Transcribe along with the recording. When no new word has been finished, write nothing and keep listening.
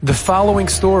The following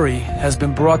story has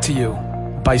been brought to you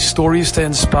by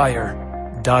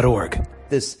StoriesToInspire.org.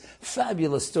 This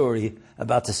fabulous story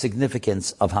about the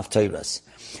significance of Haftarahs.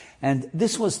 And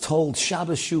this was told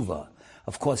Shabbos Shuvah.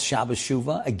 Of course, Shabbos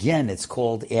Shuvah, again, it's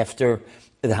called after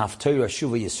the Haftarah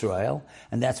Shuvah Yisrael,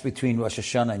 and that's between Rosh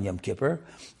Hashanah and Yom Kippur.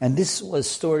 And this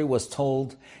story was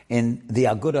told in the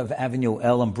Agudah of Avenue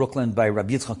L in Brooklyn by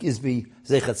Rabbi Yitzchak Izbi,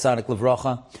 Zechat Tzadik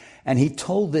Livracha. And he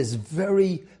told this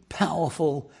very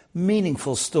powerful,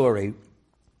 meaningful story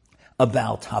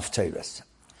about Haftarahs.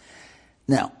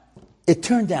 Now, it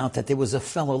turned out that there was a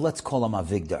fellow, let's call him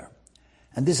Avigdor.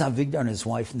 And this Avigdor and his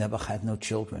wife never had no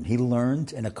children. He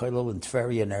learned in a kollel in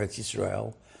Tveria in Eretz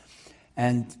Yisrael.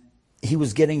 And he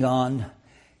was getting on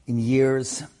in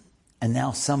years, and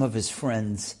now some of his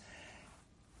friends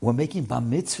were making bar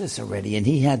mitzvahs already, and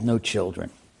he had no children.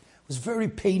 It was very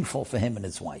painful for him and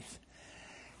his wife.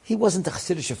 He wasn't a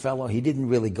Chassidish fellow. He didn't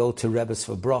really go to Rebbes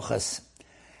for brachas.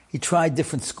 He tried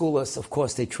different schools. Of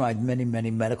course, they tried many,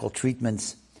 many medical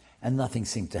treatments, and nothing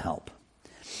seemed to help.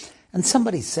 And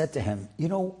somebody said to him,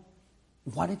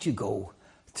 why don't you go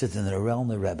to the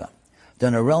Nerelner Rebbe? The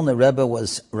Nerelner Rebbe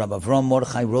was Rabbi Avram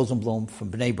Mordechai Rosenblum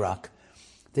from Bnei Brak.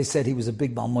 They said he was a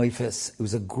big Baal Moifes. He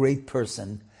was a great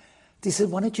person. They said,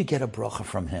 why don't you get a bracha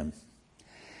from him?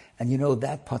 And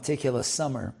that particular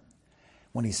summer,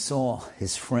 when he saw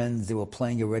his friends, they were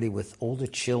playing already with older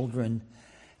children,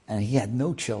 and he had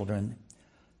no children,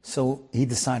 so he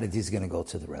decided he's going to go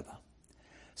to the Rebbe.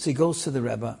 So he goes to the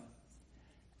Rebbe,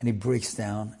 and he breaks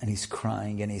down, and he's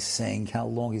crying, and he's saying how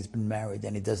long he's been married,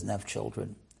 and he doesn't have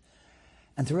children.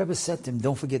 And the Rebbe said to him,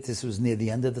 don't forget this was near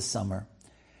the end of the summer,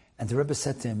 and the Rebbe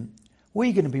said to him, where are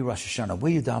you going to be Rosh Hashanah? Where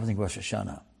are you davening Rosh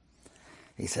Hashanah?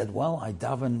 He said, well, I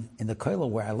daven in the kollel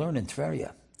where I learn in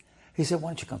Tveria. He said, why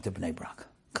don't you come to Bnei Brak?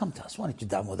 Come to us. Why don't you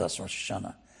daven with us Rosh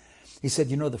Hashanah? He said,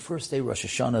 the first day Rosh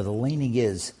Hashanah, the laning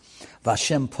is,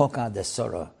 Vashem poka de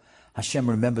Sarah. Hashem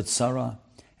remembered Sarah,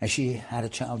 and she had a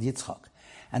child, Yitzchak.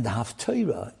 And the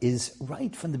Haftarah is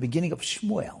right from the beginning of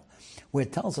Shmuel, where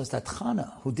it tells us that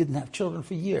Chana, who didn't have children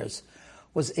for years,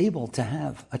 was able to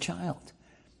have a child.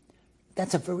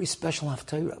 That's a very special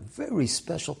Haftarah. Very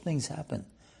special things happen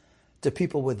to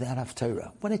people with that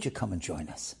Haftarah. Why don't you come and join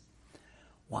us?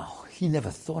 Wow, he never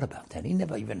thought about that. He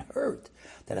never even heard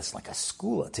that it's like a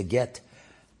skula to get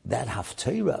that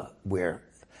Haftarah where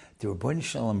the Rebbeinu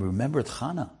Shalom remembered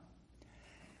Chana.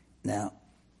 Now,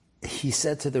 he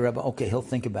said to the Rebbe, okay, he'll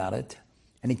think about it.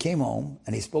 And he came home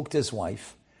and he spoke to his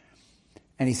wife.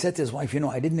 And he said to his wife,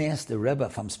 I didn't ask the Rebbe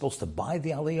if I'm supposed to buy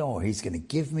the Aliyah or he's going to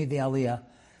give me the Aliyah.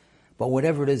 But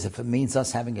whatever it is, if it means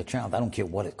us having a child, I don't care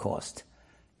what it cost.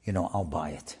 I'll buy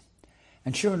it.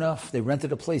 And sure enough, they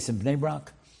rented a place in Bnei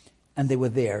Brak. And they were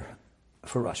there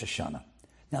for Rosh Hashanah.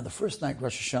 Now, the first night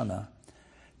Rosh Hashanah,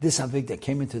 this Avigdor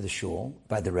came into the shul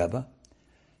by the Rebbe.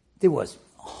 There was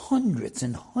hundreds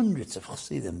and hundreds of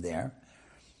Chassidim there.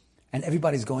 And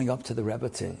everybody's going up to the Rebbe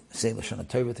to say Lashon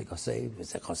HaTorah, to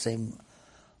Chosem,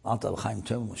 Alta L'chaim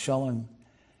Tov Shalom.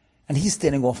 And he's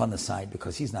standing off on the side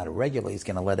because he's not a regular. He's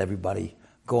going to let everybody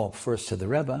go up first to the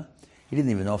Rebbe. He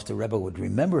didn't even know if the Rebbe would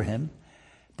remember him.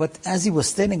 But as he was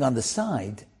standing on the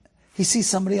side, he sees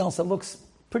somebody else that looks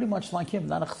pretty much like him,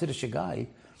 not a Chassidish guy.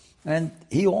 And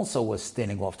he also was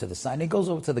standing off to the side. And he goes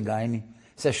over to the guy and he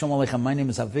says, Shalom Aleichem, my name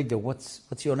is Avigdor. What's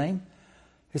your name?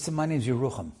 He said, my name is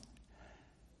Yerucham.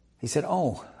 He said,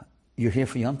 oh, you're here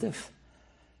for Yom Tov?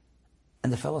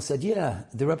 And the fellow said, yeah,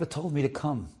 the Rebbe told me to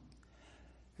come.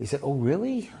 He said, oh,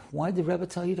 really? Why did the Rebbe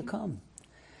tell you to come?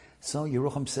 So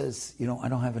Yerucham says, I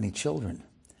don't have any children.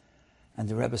 And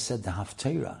the Rebbe said, the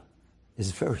Haftarah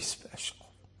is very special.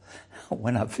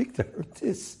 When Avigdor heard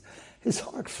this, his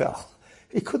heart fell.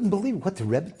 He couldn't believe what the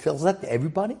Rebbe tells that to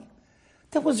everybody.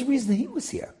 That was the reason he was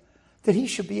here, that he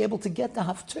should be able to get the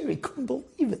Haftarah. He couldn't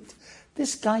believe it.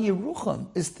 This guy Yerucham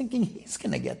is thinking he's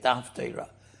going to get the Haftarah,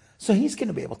 so he's going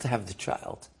to be able to have the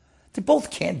child. They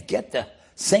both can't get the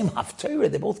same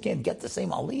Haftarah. They both can't get the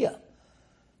same Aliyah.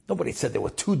 Nobody said there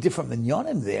were two different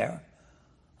minyanim there.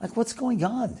 Like, what's going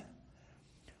on?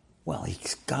 Well, he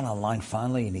got online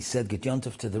finally, and he said, Get Yom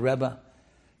Tov to the Rebbe.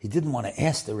 He didn't want to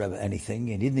ask the Rebbe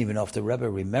anything, and he didn't even know if the Rebbe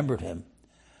remembered him.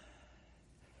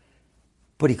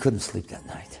 But he couldn't sleep that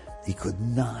night. He could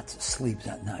not sleep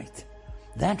that night.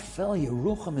 That fellow,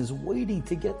 Yerucham, is waiting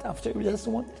to get after. That's the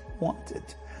one that he wanted.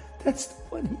 That's the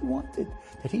one he wanted,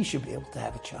 that he should be able to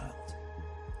have a child.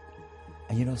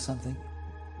 And you know something?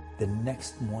 The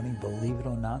next morning, believe it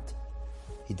or not,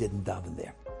 he didn't daven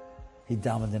there. He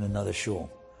davened in another shul.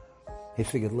 He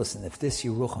figured, listen, if this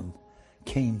Yerucham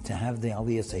came to have the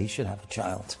Aliyah, so he should have a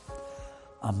child,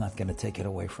 I'm not going to take it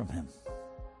away from him.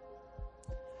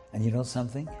 And you know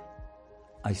something?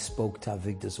 I spoke to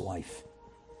Avigdor's wife.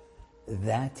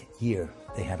 That year,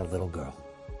 they had a little girl.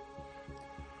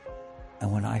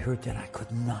 And when I heard that, I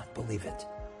could not believe it.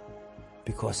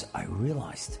 Because I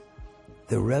realized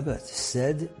the Rebbe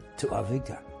said to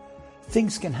Avigdor,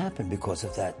 things can happen because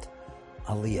of that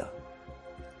aliyah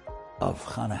of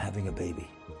Chana having a baby.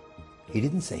 He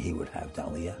didn't say he would have the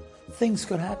aliyah. Things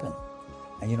could happen.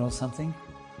 And you know something?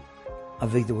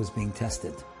 Avigdor was being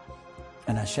tested.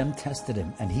 And Hashem tested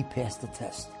him, and he passed the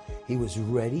test. He was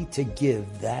ready to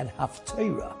give that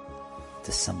haftarah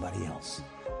to somebody else.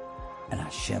 And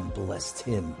Hashem blessed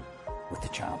him with the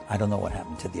child. I don't know what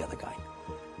happened to the other guy.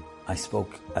 I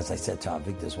spoke, as I said, to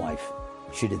Avigdor's wife.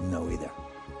 She didn't know either.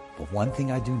 But one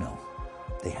thing I do know,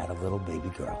 they had a little baby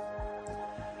girl.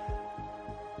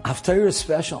 Haftarah is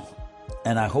special.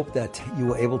 And I hope that you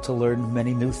were able to learn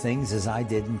many new things as I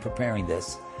did in preparing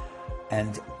this.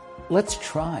 And let's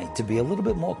try to be a little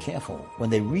bit more careful when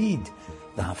they read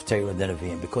the Haftarah and the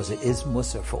Nevi'im, because it is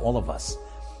Musar for all of us.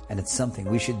 And it's something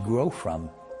we should grow from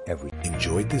every day.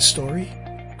 Enjoyed this story?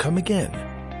 Come again.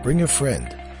 Bring a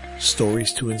friend.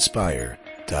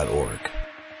 StoriesToInspire.org